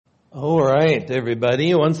All right,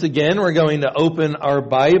 everybody. Once again, we're going to open our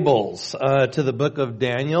Bibles to the book of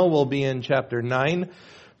Daniel. We'll be in chapter 9,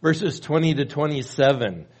 verses 20 to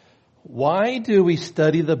 27. Why do we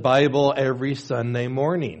study the Bible every Sunday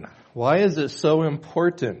morning? Why is it so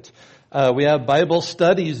important? We have Bible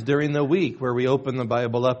studies during the week where we open the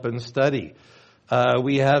Bible up and study.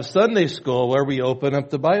 We have Sunday school where we open up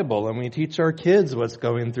the Bible and we teach our kids what's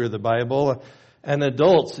going through the Bible. And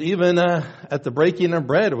adults, even at the breaking of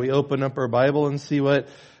bread, we open up our Bible and see what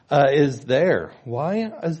is there.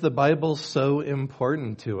 Why is the Bible so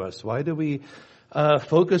important to us? Why do we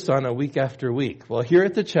focus on it week after week? Well, here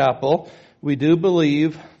at the chapel, we do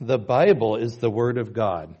believe the Bible is the Word of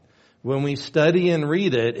God. When we study and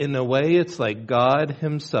read it, in a way, it's like God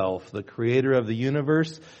Himself, the Creator of the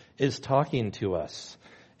universe, is talking to us.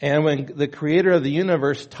 And when the Creator of the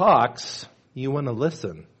universe talks, you want to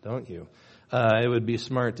listen, don't you? It would be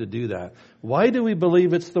smart to do that. Why do we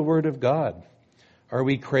believe it's the Word of God? Are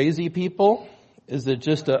we crazy people? Is it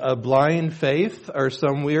just a blind faith or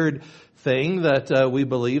some weird thing that we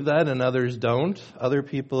believe that and others don't? Other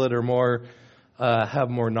people that are more have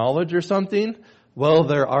more knowledge or something? Well,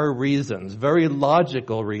 there are reasons, very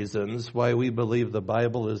logical reasons why we believe the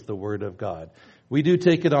Bible is the Word of God. We do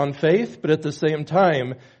take it on faith, but at the same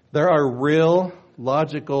time, there are real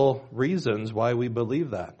logical reasons why we believe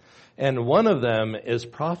that. And one of them is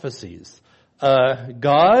prophecies.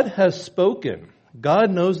 God has spoken. God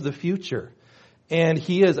knows the future. And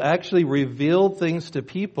He has actually revealed things to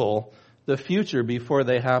people, the future, before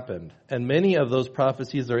they happened. And many of those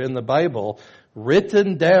prophecies are in the Bible,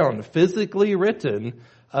 written down, physically written,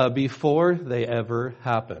 before they ever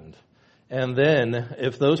happened. And then,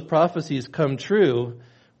 if those prophecies come true,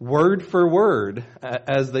 word for word,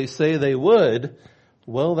 as they say they would,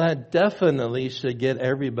 well, that definitely should get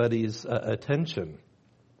everybody's attention.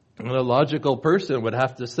 And a logical person would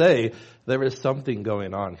have to say there is something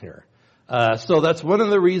going on here. So that's one of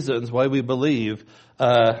the reasons why we believe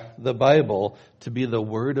the Bible to be the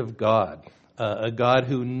Word of God, a God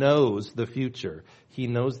who knows the future. He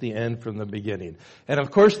knows the end from the beginning. And of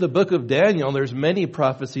course, the book of Daniel, there's many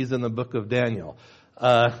prophecies in the book of Daniel.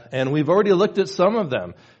 And we've already looked at some of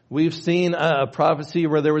them. We've seen a prophecy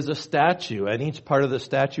where there was a statue, and each part of the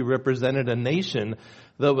statue represented a nation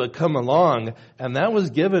that would come along, and that was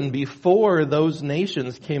given before those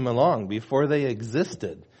nations came along, before they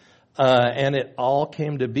existed. And it all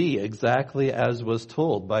came to be exactly as was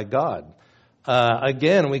told by God.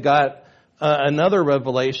 Again, we got another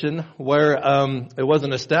revelation where it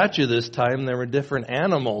wasn't a statue this time. There were different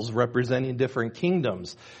animals representing different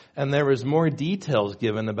kingdoms, and there was more details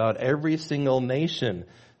given about every single nation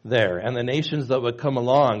there, and the nations that would come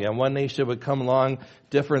along, and one nation would come along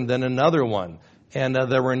different than another one. And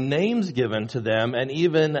there were names given to them, and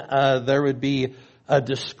even there would be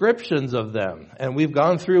descriptions of them. And we've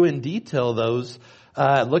gone through in detail those.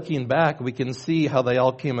 Looking back, we can see how they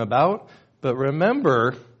all came about. But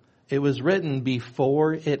remember, it was written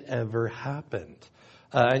before it ever happened.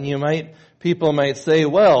 And people might say,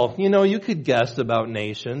 well, you could guess about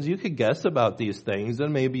nations, you could guess about these things,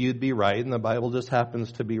 and maybe you'd be right, and the Bible just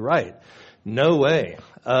happens to be right. No way.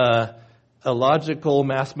 A logical,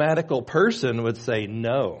 mathematical person would say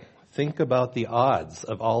no. Think about the odds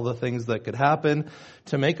of all the things that could happen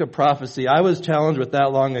to make a prophecy. I was challenged with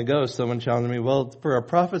that long ago. Someone challenged me, well, for a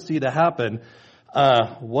prophecy to happen,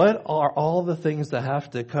 what are all the things that have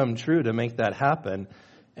to come true to make that happen?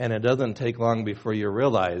 And it doesn't take long before you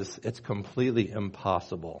realize it's completely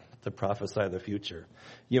impossible to prophesy the future.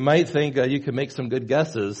 You might think you can make some good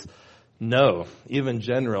guesses. No, even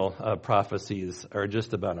general prophecies are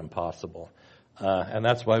just about impossible. And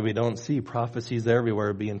that's why we don't see prophecies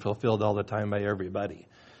everywhere being fulfilled all the time by everybody.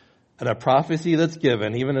 And a prophecy that's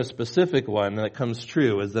given, even a specific one that comes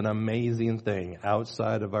true, is an amazing thing.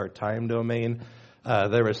 Outside of our time domain,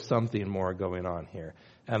 there is something more going on here.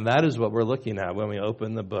 And that is what we're looking at when we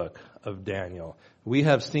open the book of Daniel. We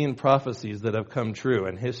have seen prophecies that have come true,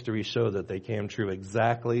 and history shows that they came true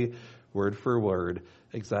exactly, word for word,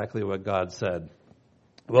 exactly what God said.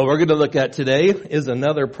 Well, we're going to look at today is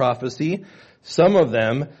another prophecy. Some of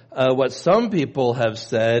them, what some people have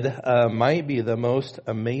said, might be the most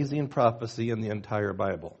amazing prophecy in the entire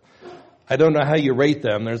Bible. I don't know how you rate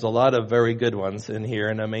them. There's a lot of very good ones in here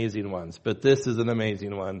and amazing ones, but this is an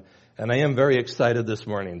amazing one. And I am very excited this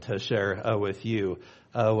morning to share with you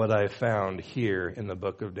what I found here in the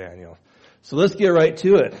book of Daniel. So let's get right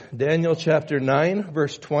to it. Daniel chapter 9,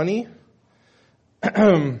 verse 20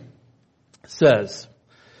 says,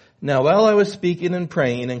 "Now while I was speaking and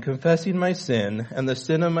praying and confessing my sin and the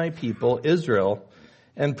sin of my people, Israel,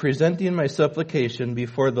 and presenting my supplication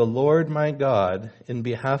before the Lord my God in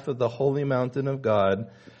behalf of the holy mountain of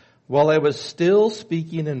God, while I was still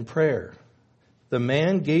speaking in prayer, the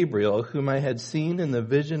man Gabriel, whom I had seen in the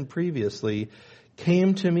vision previously,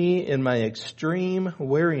 came to me in my extreme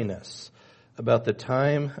weariness about the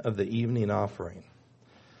time of the evening offering.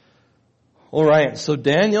 All right, so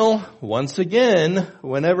Daniel, once again,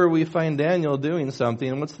 whenever we find Daniel doing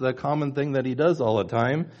something, what's the common thing that he does all the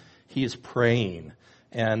time? He's praying.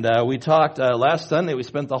 And we talked last Sunday, we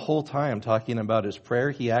spent the whole time talking about his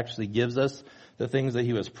prayer. He actually gives us the things that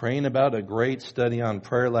he was praying about, a great study on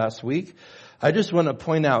prayer last week. I just want to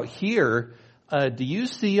point out here, do you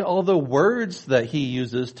see all the words that he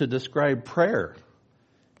uses to describe prayer?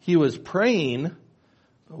 He was praying.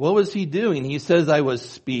 What was he doing? He says, I was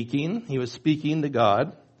speaking. He was speaking to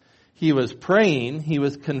God. He was praying. He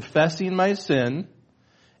was confessing my sin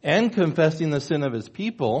and confessing the sin of his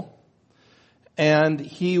people. And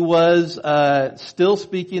he was still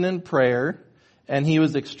speaking in prayer. And he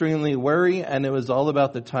was extremely weary. And it was all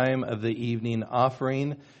about the time of the evening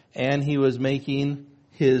offering. And he was making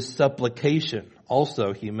his supplication.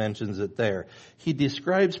 Also, he mentions it there. He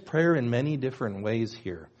describes prayer in many different ways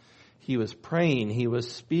here. He was praying, he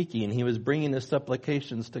was speaking, he was bringing his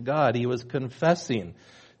supplications to God. He was confessing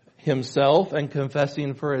himself and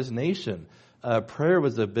confessing for his nation. Prayer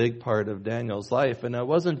was a big part of Daniel's life, and it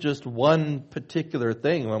wasn't just one particular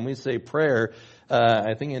thing. When we say prayer,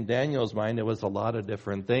 I think in Daniel's mind it was a lot of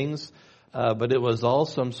different things, but it was all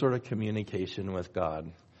some sort of communication with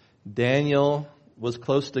God. Daniel was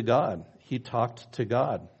close to God. He talked to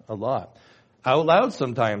God a lot. Out loud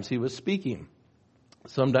sometimes he was speaking.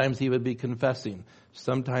 Sometimes he would be confessing,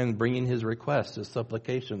 sometimes bringing his requests, his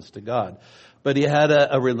supplications to God. But he had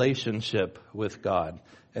a relationship with God,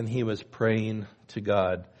 and he was praying to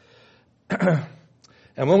God.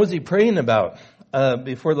 And what was he praying about?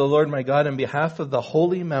 Before the Lord my God, in behalf of the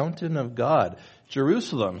holy mountain of God,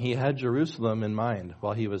 Jerusalem. He had Jerusalem in mind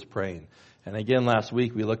while he was praying. And again, last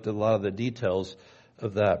week we looked at a lot of the details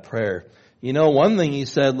of that prayer. You know, one thing he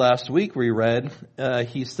said last week we read,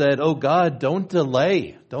 he said, oh God, don't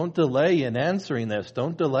delay. Don't delay in answering this.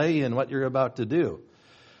 Don't delay in what you're about to do.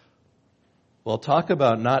 Well, talk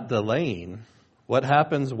about not delaying. What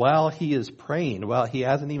happens while he is praying? Well, he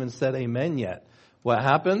hasn't even said amen yet. What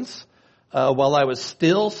happens? While I was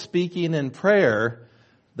still speaking in prayer,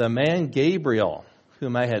 the man Gabriel,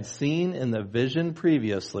 whom I had seen in the vision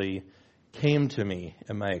previously, came to me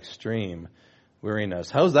in my extreme weariness.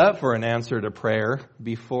 How's that for an answer to prayer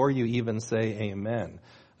before you even say amen?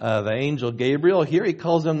 The angel Gabriel, here he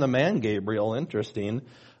calls him the man Gabriel, interesting.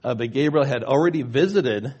 But Gabriel had already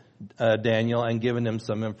visited Daniel and given him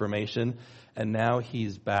some information, and now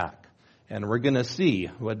he's back. And we're going to see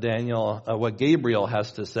what Gabriel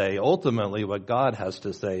has to say, ultimately what God has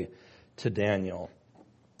to say to Daniel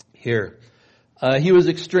here. He was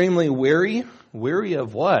extremely weary. Weary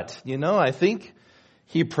of what? You know, I think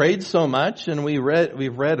he prayed so much, and we've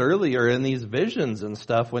read earlier in these visions and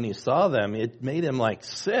stuff when he saw them, it made him like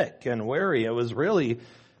sick and weary. It was really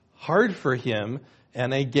hard for him.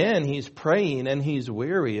 And again, he's praying and he's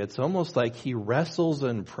weary. It's almost like he wrestles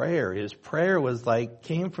in prayer. His prayer was like,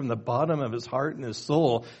 came from the bottom of his heart and his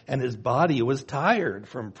soul, and his body was tired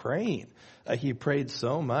from praying. He prayed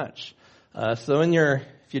so much. So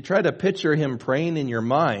if you try to picture him praying in your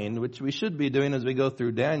mind, which we should be doing as we go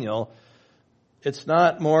through Daniel, it's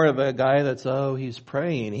not more of a guy that's, he's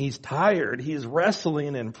praying. He's tired. He's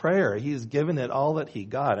wrestling in prayer. He's given it all that he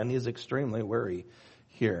got, and he's extremely weary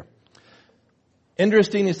here.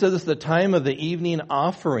 Interesting, he says it's the time of the evening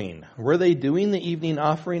offering. Were they doing the evening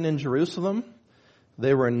offering in Jerusalem?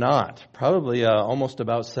 They were not. Probably almost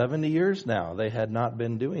about 70 years now, they had not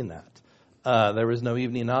been doing that. There was no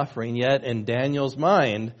evening offering yet. In Daniel's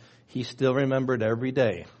mind, he still remembered every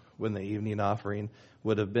day when the evening offering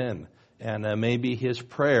would have been. And maybe his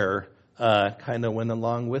prayer kind of went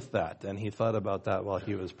along with that. And he thought about that while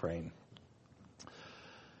he was praying.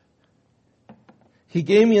 He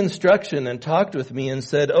gave me instruction and talked with me and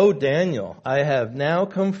said, "O Daniel, I have now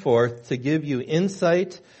come forth to give you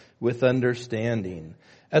insight with understanding.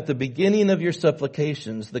 At the beginning of your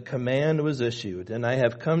supplications, the command was issued, and I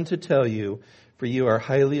have come to tell you, for you are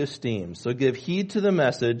highly esteemed. So give heed to the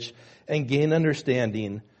message and gain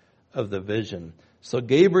understanding of the vision." So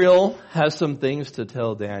Gabriel has some things to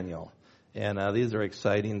tell Daniel. And these are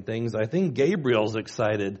exciting things. I think Gabriel's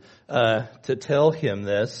excited to tell him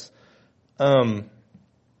this.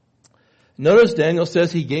 Notice Daniel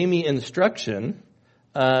says he gave me instruction.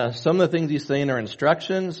 Some of the things he's saying are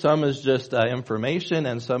instruction. Some is just information,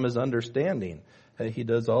 and some is understanding. He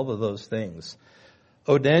does all of those things.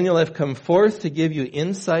 O Daniel, I've come forth to give you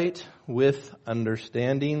insight with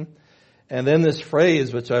understanding. And then this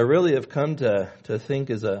phrase, which I really have come to think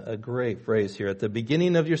is a great phrase here. At the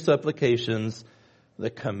beginning of your supplications, the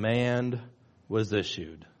command was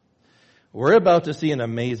issued. We're about to see an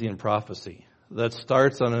amazing prophecy that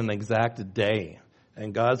starts on an exact day.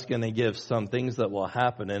 And God's going to give some things that will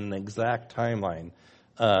happen in an exact timeline.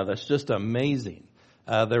 That's just amazing.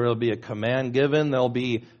 There will be a command given. There'll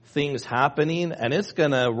be things happening. And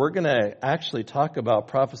we're going to actually talk about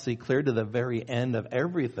prophecy clear to the very end of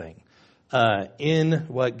everything in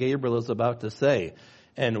what Gabriel is about to say.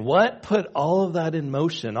 And what put all of that in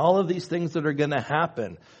motion, all of these things that are going to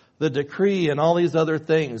happen, the decree and all these other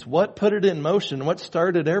things, what put it in motion? What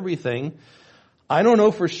started everything? I don't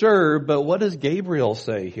know for sure, but what does Gabriel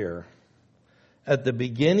say here? At the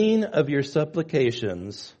beginning of your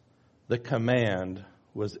supplications, the command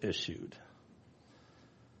was issued.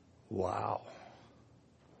 Wow.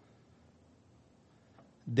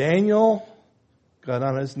 Daniel got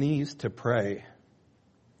on his knees to pray.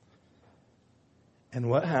 And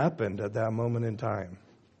what happened at that moment in time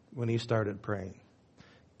when he started praying?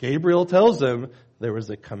 Gabriel tells him there was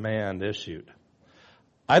a command issued.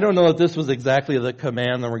 I don't know if this was exactly the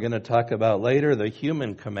command that we're going to talk about later, the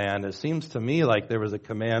human command. It seems to me like there was a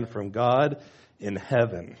command from God in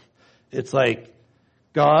heaven. It's like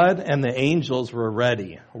God and the angels were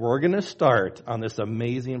ready. We're going to start on this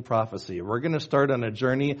amazing prophecy. We're going to start on a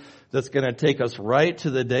journey that's going to take us right to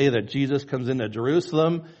the day that Jesus comes into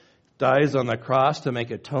Jerusalem, dies on the cross to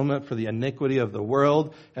make atonement for the iniquity of the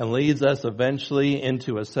world, and leads us eventually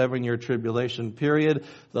into a 7-year tribulation period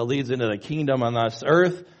that leads into the kingdom on this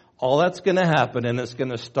earth. All that's going to happen, and it's going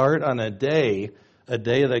to start on a day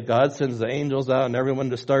that God sends the angels out and everyone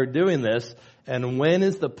to start doing this. And when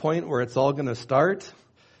is the point where it's all going to start?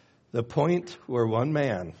 The point where one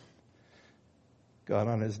man got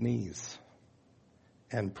on his knees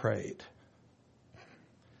and prayed.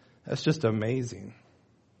 That's just amazing.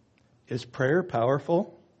 Is prayer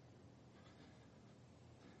powerful?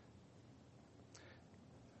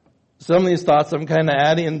 Some of these thoughts I'm kind of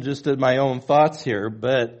adding just in my own thoughts here,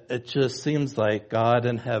 but it just seems like God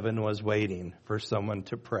in heaven was waiting for someone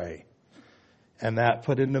to pray. And that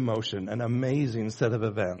put into motion an amazing set of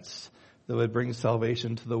events that would bring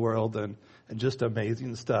salvation to the world and just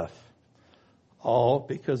amazing stuff. All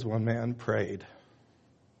because one man prayed.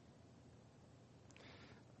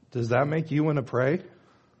 Does that make you want to pray?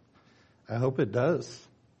 I hope it does.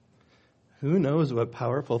 Who knows what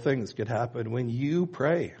powerful things could happen when you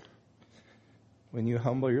pray, when you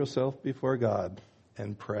humble yourself before God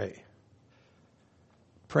and pray.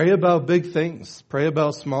 Pray about big things. Pray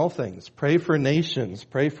about small things. Pray for nations.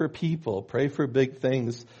 Pray for people. Pray for big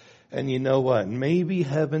things. And you know what? Maybe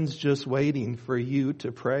heaven's just waiting for you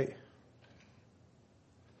to pray,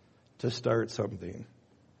 to start something.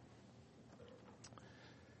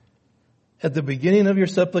 At the beginning of your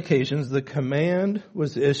supplications, the command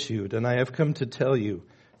was issued, and I have come to tell you,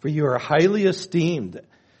 for you are highly esteemed.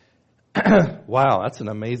 Wow, that's an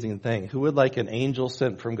amazing thing. Who would like an angel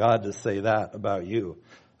sent from God to say that about you?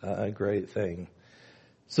 A great thing.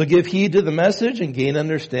 So give heed to the message and gain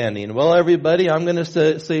understanding. Well, everybody, I'm going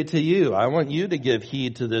to say to you, I want you to give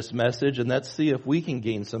heed to this message, and let's see if we can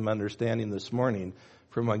gain some understanding this morning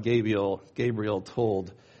from what Gabriel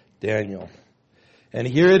told Daniel. And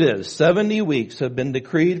here it is. 70 weeks have been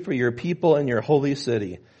decreed for your people and your holy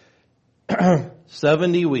city.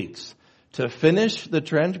 70 weeks to finish the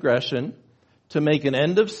transgression, to make an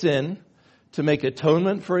end of sin, to make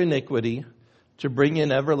atonement for iniquity, to bring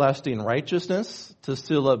in everlasting righteousness, to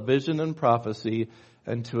seal up vision and prophecy,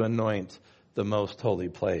 and to anoint the most holy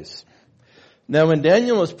place. Now, when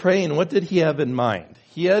Daniel was praying, what did he have in mind?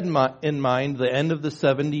 He had in mind the end of the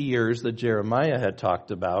 70 years that Jeremiah had talked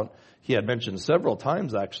about. He had mentioned several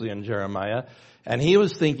times, actually, in Jeremiah. And he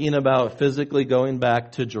was thinking about physically going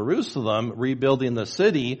back to Jerusalem, rebuilding the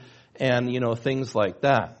city, and, things like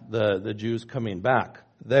that. The Jews coming back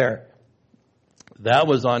there. That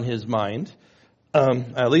was on his mind.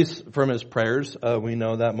 At least from his prayers, we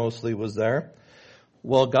know that mostly was there.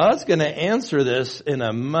 Well, God's going to answer this in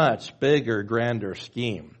a much bigger, grander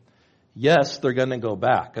scheme. Yes, they're going to go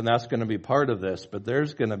back, and that's going to be part of this, but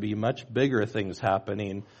there's going to be much bigger things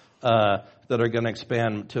happening that are going to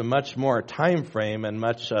expand to much more time frame and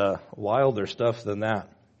much wilder stuff than that.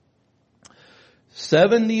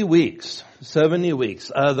 70 weeks. 70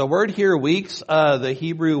 weeks. The word here, weeks, the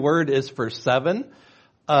Hebrew word is for 7.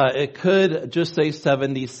 It could just say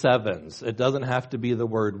 77s. It doesn't have to be the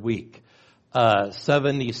word week.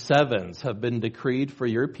 77s have been decreed for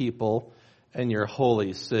your people and your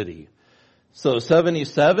holy city. So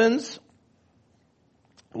 77s,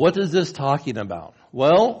 What is this talking about?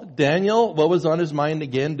 Well, Daniel, what was on his mind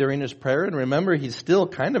again during his prayer? And remember, he's still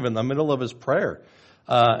kind of in the middle of his prayer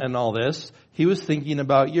and all this. He was thinking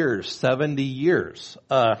about years, 70 years,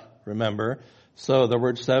 remember. So the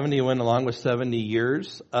word 70 went along with 70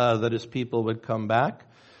 years that his people would come back.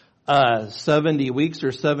 70 weeks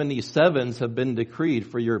or 77s have been decreed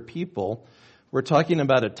for your people. We're talking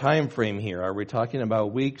about a time frame here. Are we talking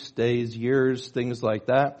about weeks, days, years, things like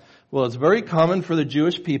that? Well, it's very common for the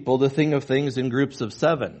Jewish people to think of things in groups of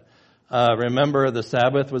 7. Remember, the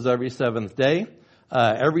Sabbath was every 7th day.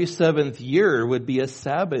 Every 7th year would be a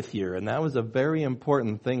Sabbath year, and that was a very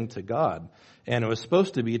important thing to God. And it was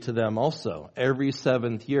supposed to be to them also, every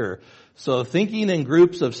 7th year. So thinking in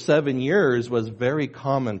groups of 7 years was very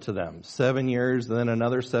common to them. 7 years, then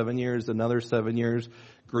another 7 years, another 7 years.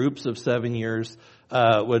 Groups of 7 years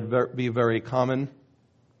would be very common.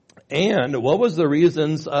 And what was the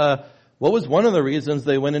reasons? What was one of the reasons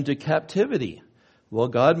they went into captivity? Well,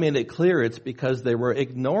 God made it clear it's because they were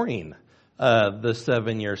ignoring the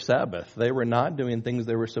 7-year Sabbath. They were not doing things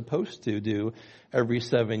they were supposed to do every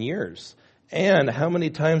 7 years. And how many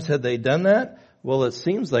times had they done that? Well, it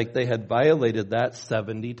seems like they had violated that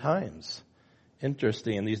 70 times.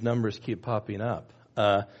 Interesting. These numbers keep popping up.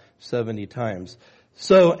 70 times.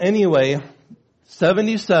 So anyway,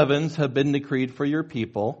 77s have been decreed for your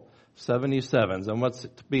people. 77s. And what's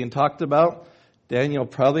being talked about? Daniel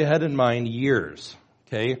probably had in mind years.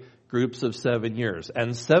 Okay? Groups of 7 years.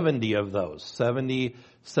 And 70 of those,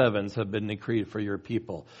 77s have been decreed for your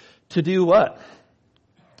people. To do what?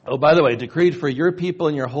 Oh, by the way, decreed for your people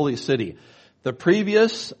in your holy city. The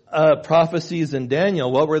previous prophecies in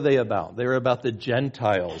Daniel, what were they about? They were about the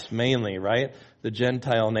Gentiles mainly, right? The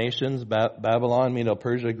Gentile nations, Babylon,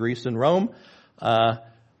 Medo-Persia, Greece, and Rome.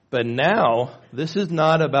 But now, this is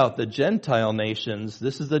not about the Gentile nations.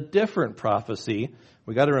 This is a different prophecy.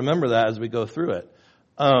 We got to remember that as we go through it.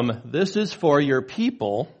 This is for your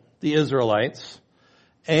people, the Israelites,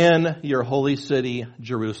 and your holy city,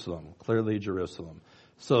 Jerusalem. Clearly Jerusalem.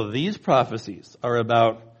 So these prophecies are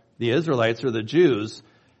about the Israelites or the Jews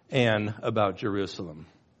and about Jerusalem.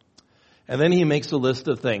 And then he makes a list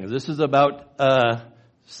of things. This is about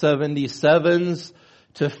 77s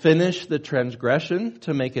to finish the transgression,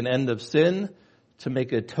 to make an end of sin, to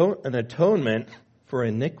make an atonement for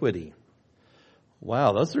iniquity.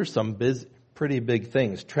 Wow, those are some pretty big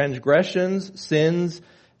things. Transgressions, sins,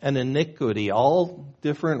 and iniquity. All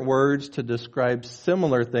different words to describe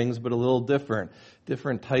similar things, but a little different.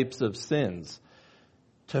 Different types of sins.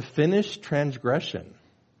 To finish transgression.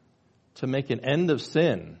 To make an end of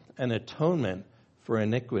sin. An atonement for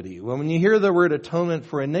iniquity. Well, when you hear the word atonement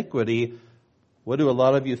for iniquity, what do a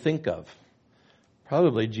lot of you think of?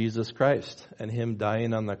 Probably Jesus Christ and Him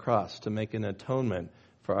dying on the cross to make an atonement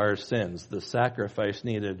for our sins. The sacrifice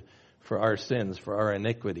needed for our sins, for our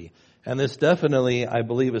iniquity. And this definitely, I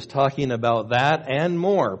believe, is talking about that and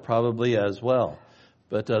more probably as well.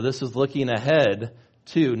 But this is looking ahead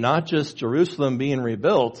to not just Jerusalem being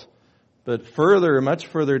rebuilt, but further, much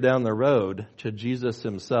further down the road to Jesus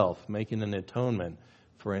Himself making an atonement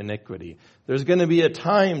for iniquity. There's going to be a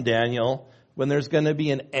time, Daniel, when there's going to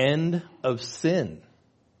be an end of sin.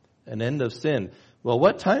 An end of sin. Well,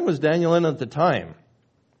 what time was Daniel in at the time?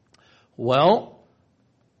 Well,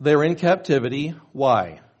 they were in captivity.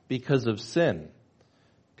 Why? Because of sin.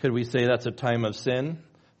 Could we say that's a time of sin?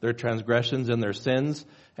 Their transgressions and their sins.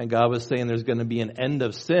 And God was saying there's going to be an end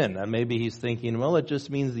of sin. And maybe He's thinking, well, it just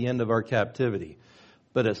means the end of our captivity.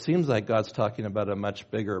 But it seems like God's talking about a much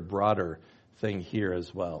bigger, broader thing here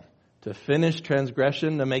as well. To finish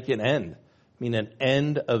transgression, to make an end. I mean, an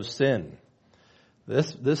end of sin.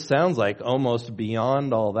 This sounds like almost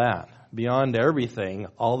beyond all that. Beyond everything,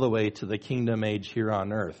 all the way to the kingdom age here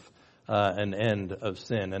on earth. An end of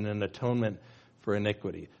sin and an atonement for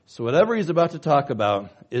iniquity. So whatever he's about to talk about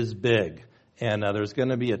is big. And there's going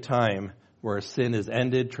to be a time where sin is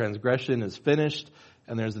ended, transgression is finished,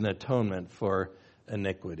 and there's an atonement for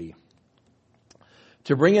iniquity.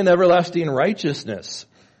 To bring in everlasting righteousness.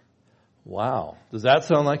 Wow. Does that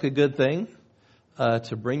sound like a good thing?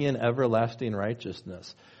 To bring in everlasting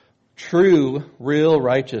righteousness. True, real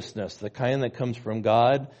righteousness, the kind that comes from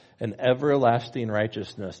God, an everlasting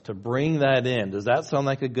righteousness. To bring that in. Does that sound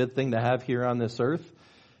like a good thing to have here on this earth?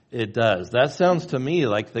 It does. That sounds to me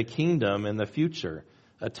like the kingdom in the future.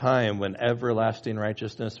 A time when everlasting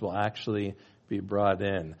righteousness will actually be brought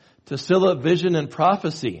in. To seal up vision and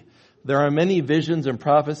prophecy. There are many visions and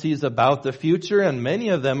prophecies about the future, and many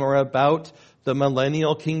of them are about the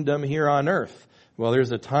millennial kingdom here on earth. Well,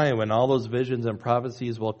 there's a time when all those visions and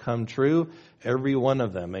prophecies will come true, every one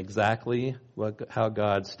of them, exactly how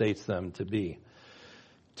God states them to be.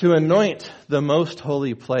 to anoint the most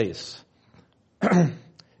holy place.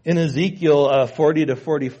 In Ezekiel 40 to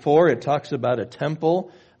 44, it talks about a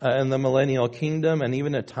temple in the millennial kingdom, and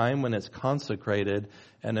even a time when it's consecrated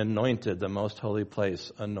and anointed, the most holy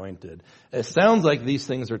place anointed. It sounds like these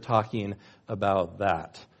things are talking about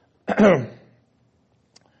that.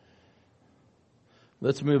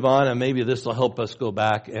 Let's move on, and maybe this will help us go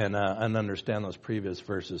back and understand those previous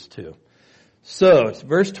verses too. So, it's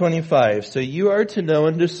verse 25. So you are to know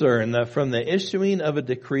and discern that from the issuing of a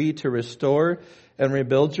decree to restore and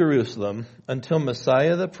rebuild Jerusalem until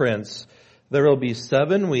Messiah the Prince, there will be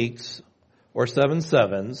 7 weeks, or 7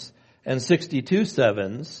 sevens, and 62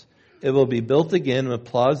 sevens. It will be built again with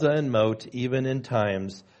plaza and moat, even in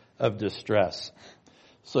times of distress.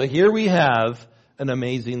 So here we have an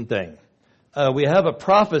amazing thing. We have a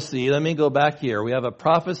prophecy. Let me go back here. We have a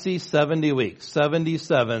prophecy, 70 weeks, 70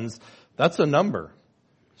 sevens. That's a number,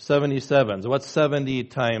 77s. What's 70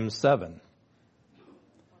 times 7?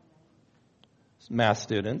 Math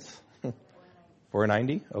students.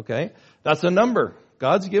 490, okay. That's a number.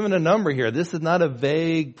 God's given a number here. This is not a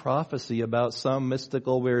vague prophecy about some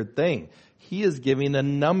mystical weird thing. He is giving a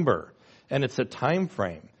number, and it's a time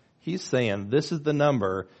frame. He's saying this is the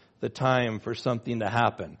number, the time for something to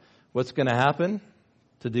happen. What's going to happen?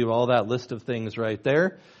 To do all that list of things right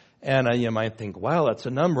there. And you might think, wow, that's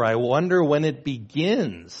a number. I wonder when it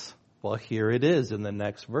begins. Well, here it is in the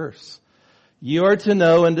next verse. You are to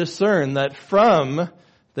know and discern that from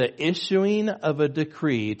the issuing of a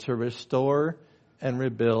decree to restore and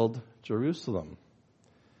rebuild Jerusalem.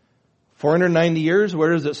 490 years,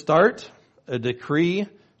 where does it start? A decree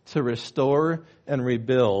to restore and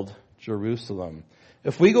rebuild Jerusalem.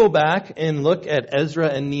 If we go back and look at Ezra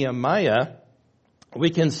and Nehemiah,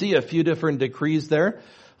 we can see a few different decrees there.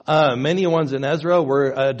 Many ones in Ezra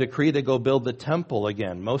were a decree to go build the temple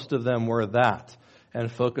again. Most of them were that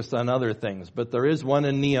and focused on other things. But there is one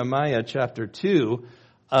in Nehemiah chapter 2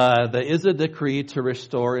 that is a decree to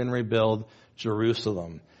restore and rebuild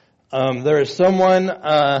Jerusalem. There is someone,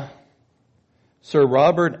 Sir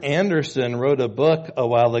Robert Anderson wrote a book a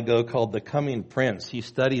while ago called The Coming Prince. He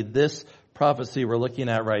studied this prophecy we're looking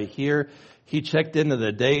at right here. He checked into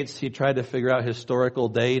the dates. He tried to figure out historical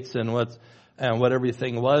dates and what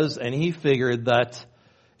everything was. And he figured that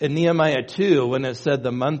in Nehemiah 2, when it said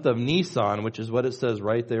the month of Nisan, which is what it says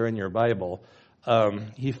right there in your Bible,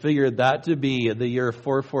 he figured that to be the year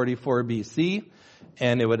 444 BC,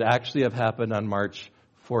 and it would actually have happened on March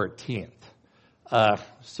 14th.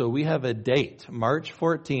 So we have a date, March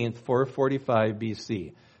 14th, 445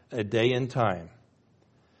 BC, a day in time.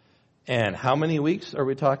 And how many weeks are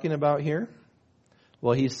we talking about here?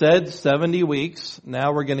 Well, he said 70 weeks.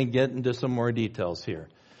 Now we're going to get into some more details here.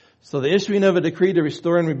 So the issuing of a decree to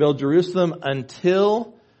restore and rebuild Jerusalem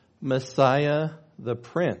until Messiah the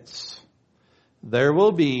Prince. There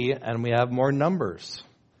will be, and we have more numbers,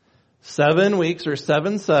 7 weeks or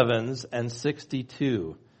 7 sevens and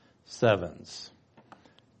 62 sevens.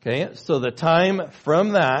 Okay, so the time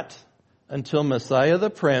from that until Messiah the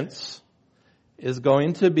Prince is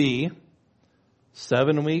going to be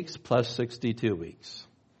 7 weeks plus 62 weeks.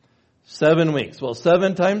 7 weeks. Well,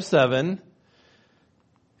 7 times 7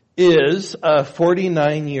 is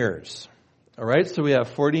 49 years. All right, so we have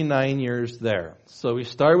 49 years there. So we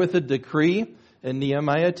start with a decree in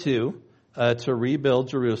Nehemiah 2 to rebuild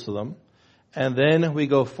Jerusalem. And then we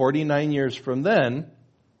go 49 years from then.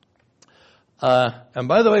 And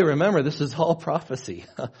by the way, remember, this is all prophecy.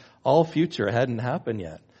 All future hadn't happened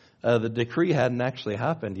yet. The decree hadn't actually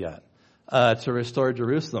happened yet to restore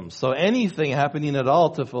Jerusalem. So anything happening at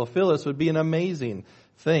all to fulfill this would be an amazing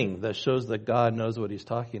thing that shows that God knows what he's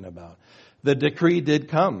talking about. The decree did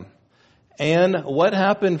come. And what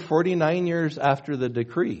happened 49 years after the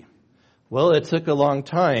decree? Well, it took a long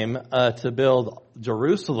time to build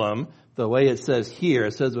Jerusalem the way it says here.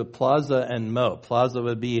 It says with plaza and moat. Plaza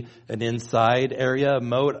would be an inside area.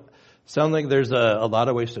 Moat sounds like there's a lot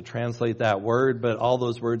of ways to translate that word, but all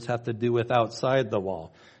those words have to do with outside the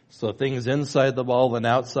wall. So things inside the wall and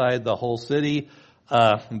outside the whole city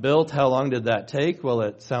built. How long did that take? Well,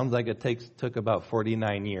 it sounds like it took about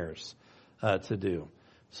 49 years to do.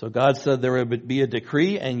 So God said there would be a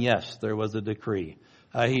decree, and yes, there was a decree.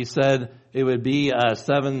 He said it would be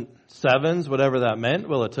 7 sevens, whatever that meant.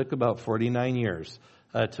 Well, it took about 49 years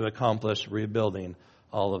to accomplish rebuilding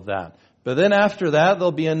all of that. But then after that,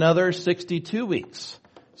 there'll be another 62 weeks.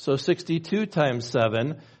 So 62 times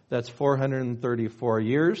 7, that's 434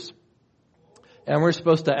 years. And we're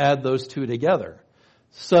supposed to add those two together.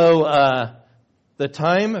 So the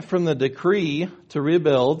time from the decree to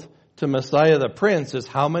rebuild to Messiah the Prince is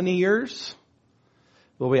how many years?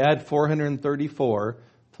 Well, we add 434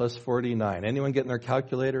 plus 49. Anyone getting their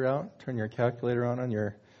calculator out? Turn your calculator on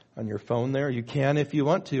your phone there. You can if you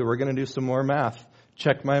want to. We're going to do some more math.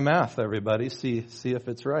 Check my math, everybody. See if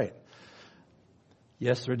it's right.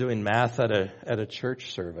 Yes, we're doing math at a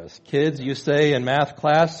church service. Kids, you say in math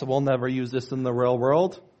class, we'll never use this in the real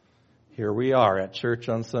world. Here we are at church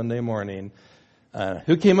on Sunday morning.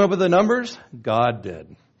 Who came up with the numbers? God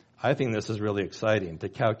did. I think this is really exciting to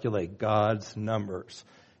calculate God's numbers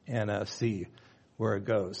and see where it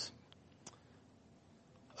goes.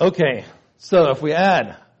 Okay, so if we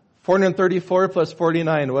add 434 plus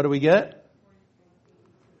 49, what do we get?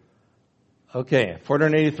 Okay,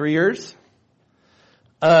 483 years.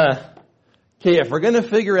 Okay, if we're going to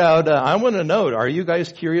figure out, I want to know, are you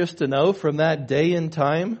guys curious to know from that day in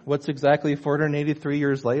time, what's exactly 483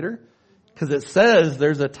 years later? Because it says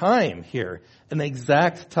there's a time here, an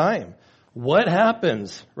exact time. What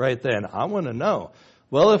happens right then? I want to know.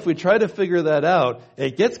 Well, if we try to figure that out,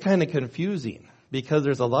 it gets kind of confusing because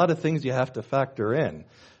there's a lot of things you have to factor in.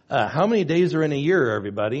 How many days are in a year,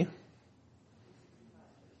 everybody?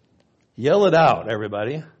 Yell it out,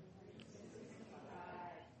 everybody.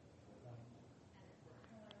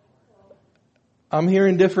 I'm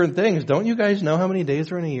hearing different things. Don't you guys know how many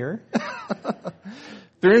days are in a year?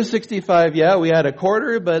 365, yeah, we had a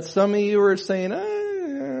quarter, but some of you were saying,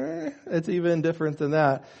 it's even different than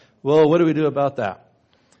that. Well, what do we do about that?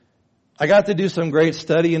 I got to do some great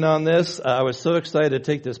studying on this. I was so excited to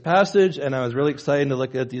take this passage, and I was really excited to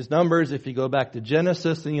look at these numbers. If you go back to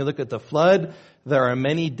Genesis and you look at the flood, there are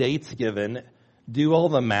many dates given. Do all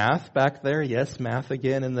the math back there. Yes, math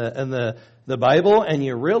again in the Bible, and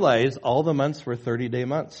you realize all the months were 30-day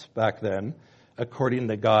months back then, according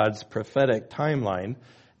to God's prophetic timeline.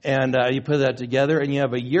 And you put that together, and you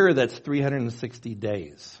have a year that's 360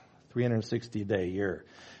 days. 360-day year.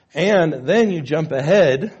 And then you jump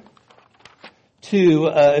ahead to,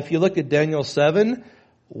 if you look at Daniel 7,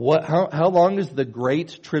 how long is the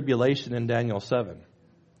Great Tribulation in Daniel 7?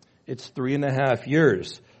 It's 3.5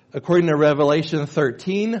 years. According to Revelation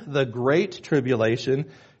 13, the Great Tribulation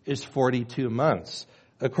is 42 months.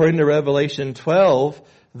 According to Revelation 12,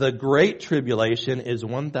 the Great Tribulation is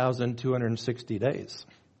 1,260 days.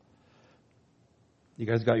 You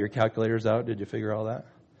guys got your calculators out? Did you figure all that?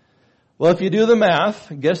 Well, if you do the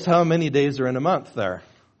math, guess how many days are in a month there?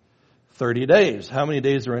 30 days. How many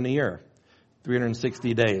days are in a year?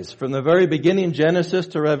 360 days. From the very beginning, Genesis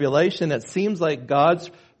to Revelation, it seems like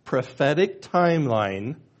God's prophetic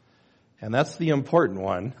timeline, and that's the important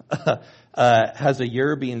one, has a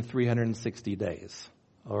year being 360 days.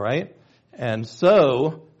 All right? And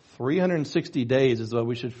so, 360 days is what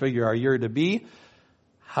we should figure our year to be.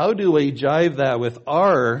 How do we jive that with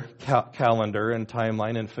our calendar and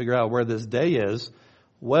timeline and figure out where this day is?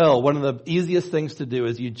 Well, one of the easiest things to do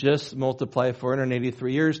is you just multiply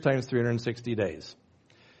 483 years times 360 days.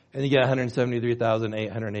 And you get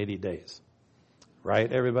 173,880 days.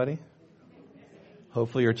 Right, everybody?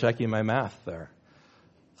 Hopefully you're checking my math there.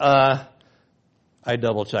 I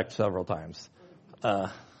double-checked several times.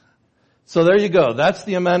 So there you go. That's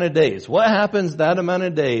the amount of days. What happens that amount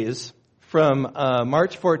of days from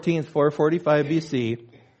March 14th, 445 BC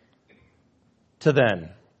to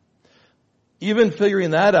then? Even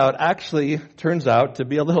figuring that out actually turns out to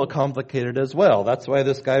be a little complicated as well. That's why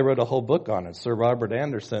this guy wrote a whole book on it. Sir Robert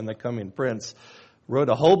Anderson, the coming prince, wrote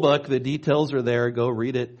a whole book. The details are there. Go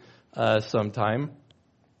read it sometime.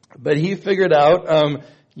 But he figured out,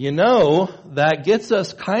 that gets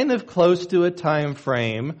us kind of close to a time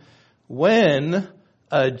frame when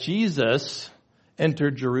Jesus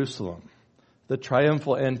entered Jerusalem. The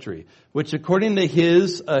triumphal entry, which according to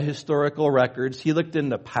his historical records, he looked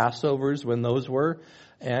into Passovers when those were,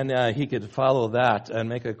 and he could follow that and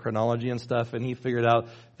make a chronology and stuff, and he figured out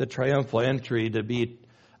the triumphal entry to be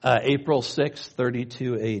April 6,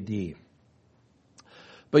 32 AD.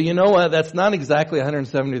 But you know what? That's not exactly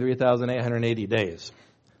 173,880 days.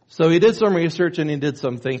 So he did some research and he did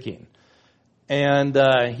some thinking. And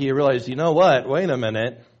he realized, you know what? Wait a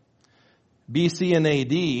minute. BC and AD,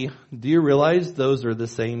 do you realize those are the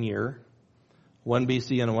same year? 1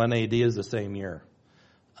 BC and 1 AD is the same year.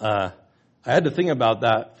 I had to think about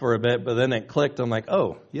that for a bit, but then it clicked. I'm like,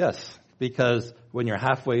 oh, yes, because when you're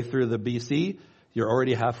halfway through the BC, you're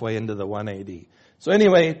already halfway into the 1 AD. So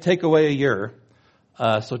anyway, take away a year.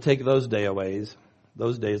 So take those days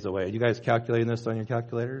away. You guys calculating this on your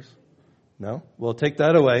calculators? No? Well, take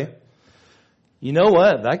that away. You know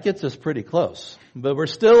what? That gets us pretty close. But we're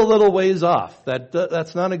still a little ways off.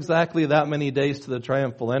 That's not exactly that many days to the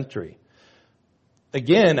triumphal entry.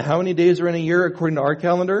 Again, how many days are in a year according to our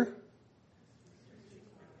calendar?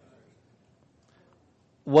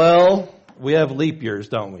 Well, we have leap years,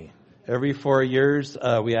 don't we? Every 4 years,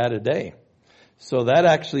 we add a day. So that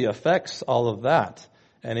actually affects all of that.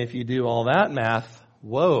 And if you do all that math,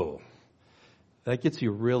 whoa, that gets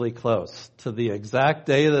you really close to the exact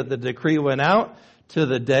day that the decree went out, to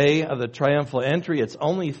the day of the triumphal entry. It's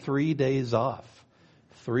only 3 days off.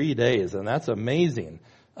 3 days, and that's amazing.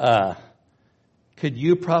 Could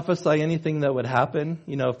you prophesy anything that would happen,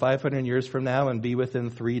 500 years from now and be within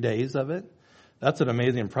 3 days of it? That's an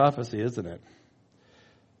amazing prophecy, isn't it?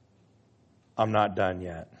 I'm not done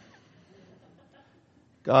yet.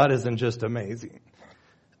 God isn't just amazing.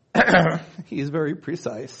 He's very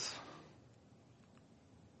precise.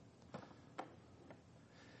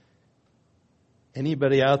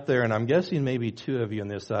 Anybody out there, and I'm guessing maybe 2 of you in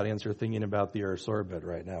this audience are thinking about the Earth's orbit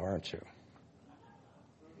right now, aren't you?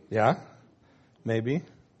 Yeah? Maybe?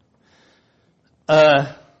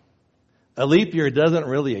 A leap year doesn't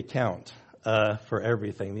really account for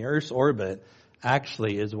everything. The Earth's orbit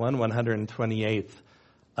actually is 1/128th,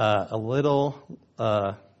 a little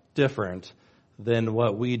different than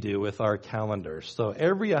what we do with our calendars. So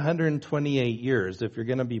every 128 years, if you're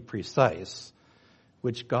going to be precise,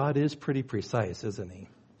 which God is pretty precise, isn't he?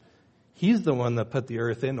 He's the one that put the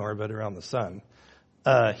Earth in orbit around the sun.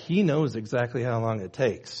 He knows exactly how long it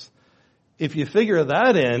takes. If you figure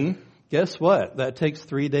that in, guess what? That takes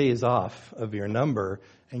 3 days off of your number.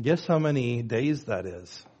 And guess how many days that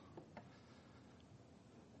is?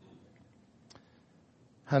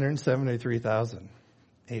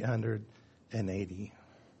 173,880.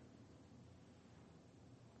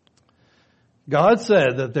 God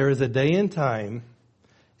said that there is a day in time,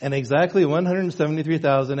 and exactly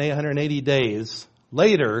 173,880 days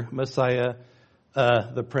later, Messiah,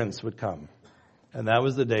 the Prince, would come. And that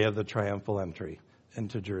was the day of the triumphal entry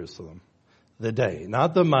into Jerusalem. The day,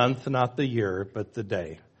 not the month, not the year, but the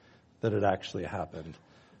day that it actually happened.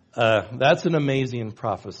 That's an amazing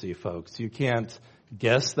prophecy, folks. You can't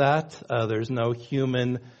guess that. There's no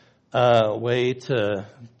human way to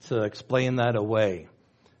explain that away.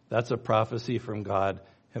 That's a prophecy from God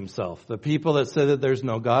himself. The people that say that there's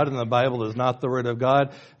no God and the Bible is not the Word of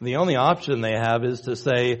God, the only option they have is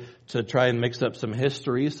to try and mix up some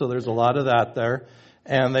history. So there's a lot of that there.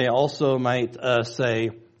 And they also might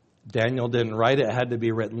say Daniel didn't write it. It had to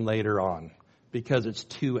be written later on because it's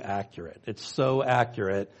too accurate. It's so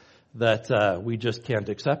accurate that we just can't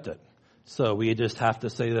accept it. So we just have to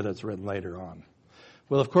say that it's written later on.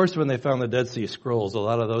 Well, of course, when they found the Dead Sea Scrolls, a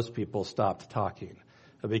lot of those people stopped talking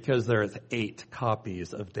because there's 8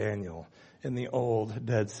 copies of Daniel in the old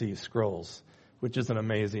Dead Sea Scrolls, which is an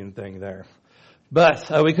amazing thing there.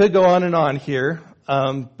 But we could go on and on here,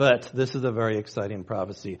 but this is a very exciting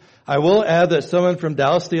prophecy. I will add that someone from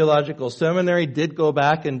Dallas Theological Seminary did go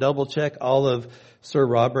back and double-check all of Sir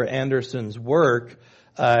Robert Anderson's work.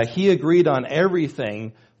 He agreed on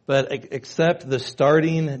everything, but except the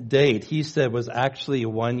starting date, he said was actually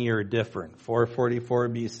 1 year different, 444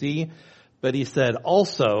 BC. But he said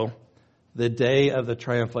also the day of the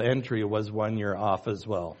triumphal entry was 1 year off as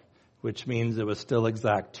well, which means it was still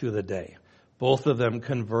exact to the day. Both of them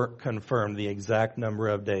confirmed the exact number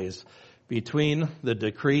of days between the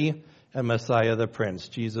decree and Messiah the Prince,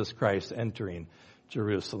 Jesus Christ, entering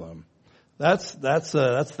Jerusalem. That's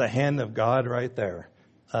the hand of God right there.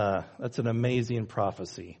 That's an amazing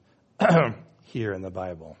prophecy here in the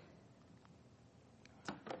Bible.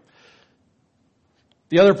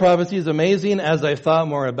 The other prophecy is amazing. As I thought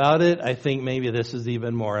more about it, I think maybe this is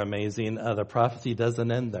even more amazing. The prophecy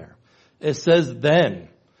doesn't end there. It says then.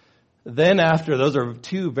 Then after. Those are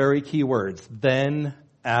 2 very key words. Then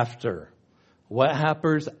after. What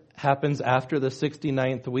happens after the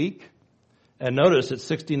 69th week? And notice it's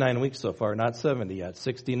 69 weeks so far, not 70 yet.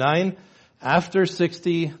 69. After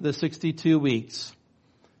the 62 weeks,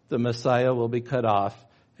 the Messiah will be cut off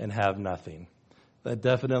and have nothing. That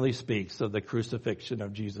definitely speaks of the crucifixion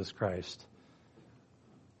of Jesus Christ.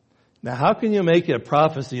 Now, how can you make a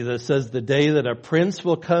prophecy that says the day that a prince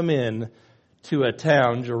will come in to a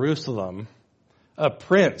town, Jerusalem, a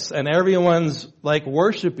prince, and everyone's like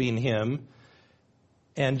worshiping him,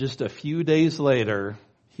 and just a few days later,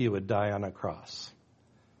 he would die on a cross?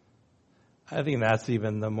 I think that's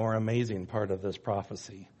even the more amazing part of this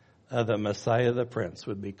prophecy. The Messiah, the Prince,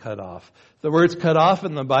 would be cut off. The words cut off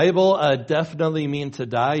in the Bible definitely mean to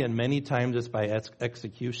die, and many times it's by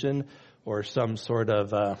execution or some sort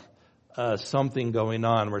of something going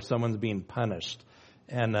on where someone's being punished,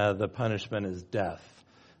 and the punishment is death.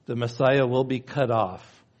 The Messiah will be cut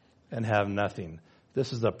off and have nothing.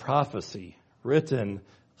 This is a prophecy written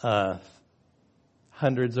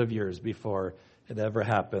hundreds of years before it ever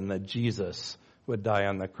happened that Jesus would die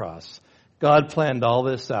on the cross. God planned all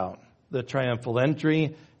this out the triumphal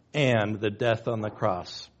entry, and the death on the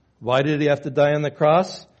cross. Why did he have to die on the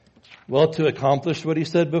cross? Well, to accomplish what he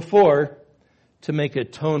said before, to make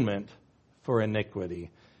atonement for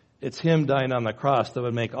iniquity. It's him dying on the cross that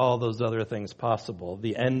would make all those other things possible.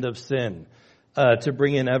 The end of sin, to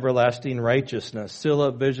bring in everlasting righteousness, seal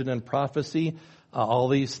up vision and prophecy, all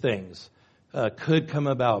these things could come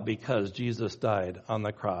about because Jesus died on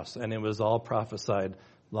the cross. And it was all prophesied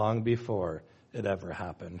long before it ever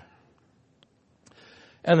happened.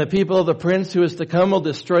 And the people of the prince who is to come will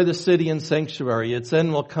destroy the city and sanctuary. Its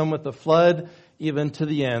end will come with a flood, even to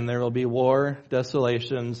the end. There will be war,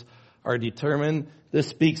 desolations are determined. This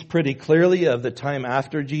speaks pretty clearly of the time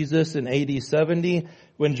after Jesus in AD 70,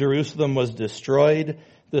 when Jerusalem was destroyed.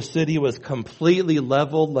 The city was completely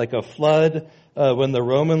leveled like a flood when the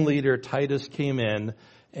Roman leader Titus came in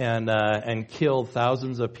and killed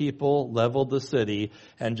thousands of people, leveled the city,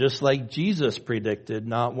 and just like Jesus predicted,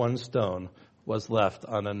 not one stone was left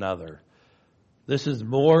on another. This is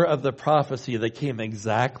more of the prophecy that came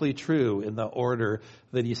exactly true in the order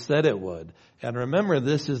that he said it would. And remember,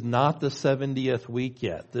 this is not the 70th week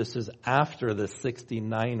yet. This is after the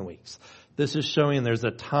 69 weeks. This is showing there's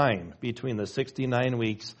a time between the 69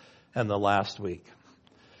 weeks and the last week.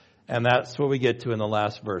 And that's what we get to in the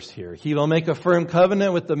last verse here. He will make a firm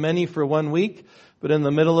covenant with the many for 1 week, but in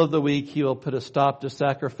the middle of the week he will put a stop to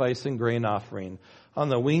sacrifice and grain offering. On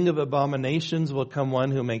the wing of abominations will come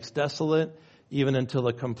one who makes desolate, even until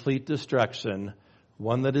a complete destruction.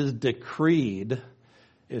 One that is decreed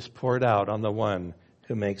is poured out on the one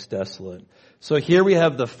who makes desolate. So here we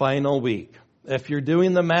have the final week. If you're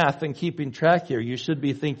doing the math and keeping track here, you should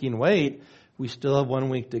be thinking, wait, we still have 1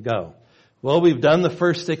 week to go. Well, we've done the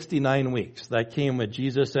first 69 weeks. That came with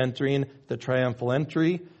Jesus entering the triumphal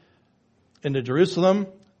entry into Jerusalem.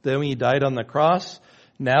 Then he died on the cross.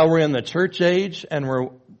 Now we're in the church age, and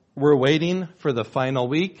we're waiting for the final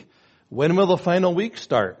week. When will the final week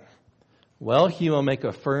start? Well, he will make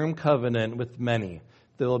a firm covenant with many.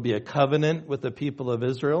 There will be a covenant with the people of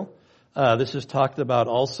Israel. This is talked about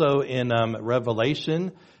also in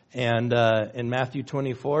Revelation and in Matthew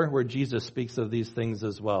 24, where Jesus speaks of these things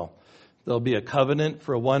as well. There'll be a covenant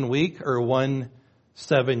for 1 week or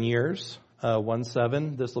 7 years.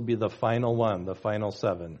 1-7. This will be the final one, the final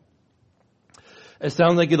 7. It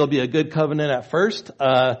sounds like it'll be a good covenant at first.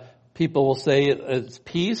 People will say it's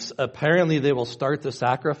peace. Apparently they will start the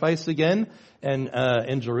sacrifice again. And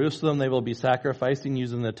in Jerusalem they will be sacrificing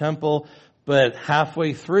using the temple. But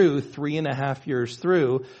halfway through, 3.5 years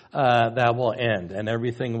through, that will end. And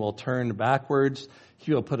everything will turn backwards.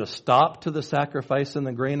 He will put a stop to the sacrifice and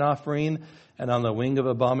the grain offering. And on the wing of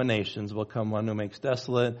abominations will come one who makes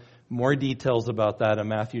desolate. More details about that in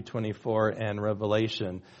Matthew 24 and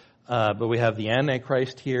Revelation. But we have the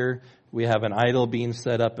Antichrist here. We have an idol being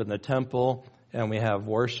set up in the temple. And we have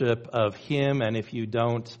worship of him. And if you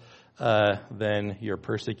don't, then you're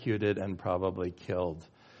persecuted and probably killed.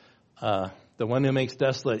 The one who makes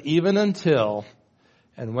desolate, even until,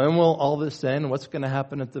 and when will all this end? What's going to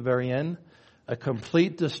happen at the very end? A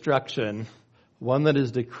complete destruction, one that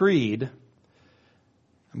is decreed.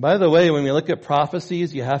 And by the way, when we look at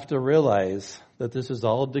prophecies, you have to realize that this is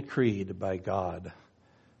all decreed by God.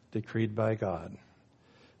 Decreed by God,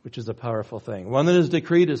 which is a powerful thing. One that is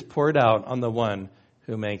decreed is poured out on the one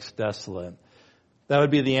who makes desolate. That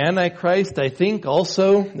would be the Antichrist. I think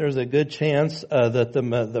also there's a good chance that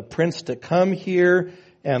the prince to come here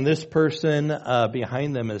and this person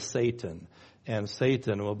behind them is Satan. And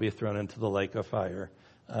Satan will be thrown into the lake of fire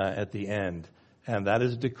at the end. And that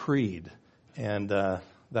is decreed. And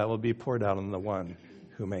that will be poured out on the one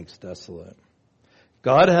who makes desolate.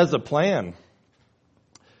 God has a plan.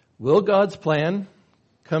 Will God's plan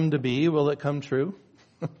come to be? Will it come true?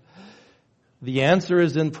 The answer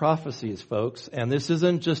is in prophecies, folks. And this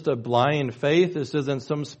isn't just a blind faith. This isn't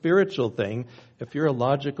some spiritual thing. If you're a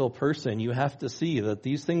logical person, you have to see that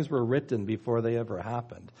these things were written before they ever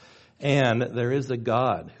happened. And there is a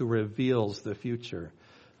God who reveals the future.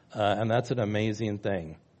 And that's an amazing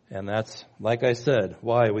thing. And that's, like I said,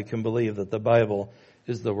 why we can believe that the Bible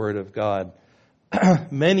is the Word of God.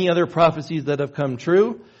 Many other prophecies that have come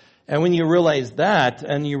true. And when you realize that,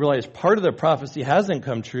 and you realize part of the prophecy hasn't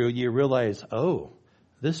come true, you realize, oh,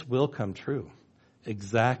 this will come true.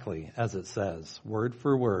 Exactly as it says, word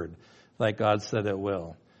for word, like God said it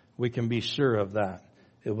will. We can be sure of that.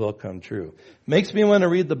 It will come true. Makes me want to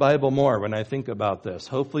read the Bible more when I think about this.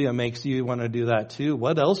 Hopefully it makes you want to do that too.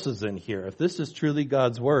 What else is in here? If this is truly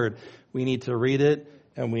God's Word, we need to read it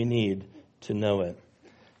and we need to know it.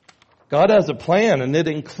 God has a plan, and it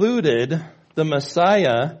included the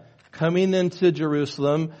Messiah coming into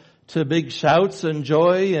Jerusalem to big shouts and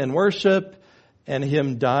joy and worship and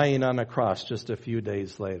him dying on a cross just a few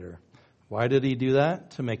days later. Why did he do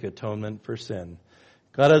that? To make atonement for sin.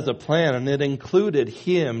 God has a plan, and it included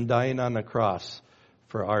him dying on the cross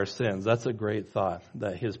for our sins. That's a great thought,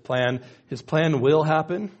 that his plan will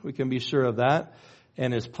happen. We can be sure of that.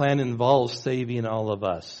 And his plan involves saving all of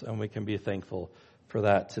us, and we can be thankful for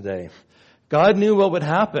that today. God knew what would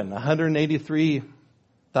happen.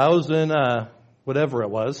 183,000, whatever it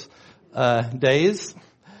was, days.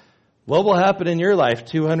 What will happen in your life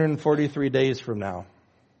 243 days from now?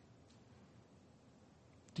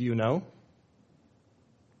 Do you know?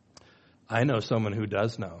 I know someone who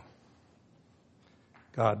does know.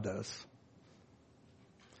 God does.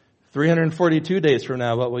 342 days from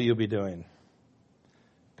now, what will you be doing?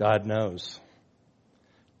 God knows.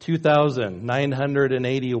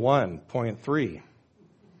 2,981.3.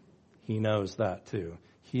 He knows that too.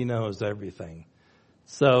 He knows everything.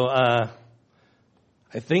 So,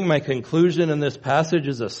 I think my conclusion in this passage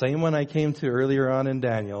is the same one I came to earlier on in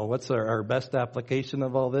Daniel. What's our best application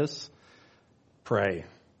of all this? Pray.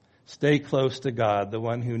 Stay close to God, the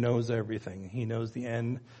one who knows everything. He knows the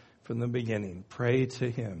end from the beginning. Pray to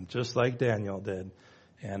him, just like Daniel did.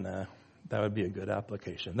 And that would be a good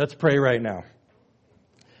application. Let's pray right now.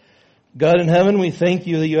 God in heaven, we thank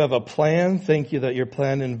you that you have a plan. Thank you that your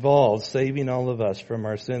plan involves saving all of us from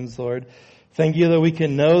our sins, Lord. Thank you that we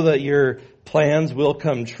can know that your plans will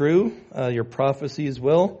come true, your prophecies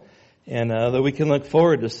will, and that we can look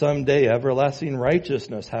forward to someday everlasting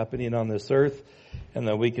righteousness happening on this earth, and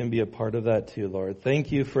that we can be a part of that too, Lord.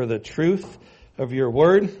 Thank you for the truth of your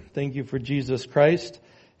word. Thank you for Jesus Christ,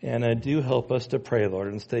 and do help us to pray, Lord,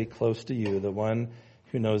 and stay close to you, the one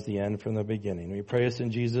who knows the end from the beginning. We pray this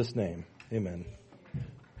in Jesus' name. Amen.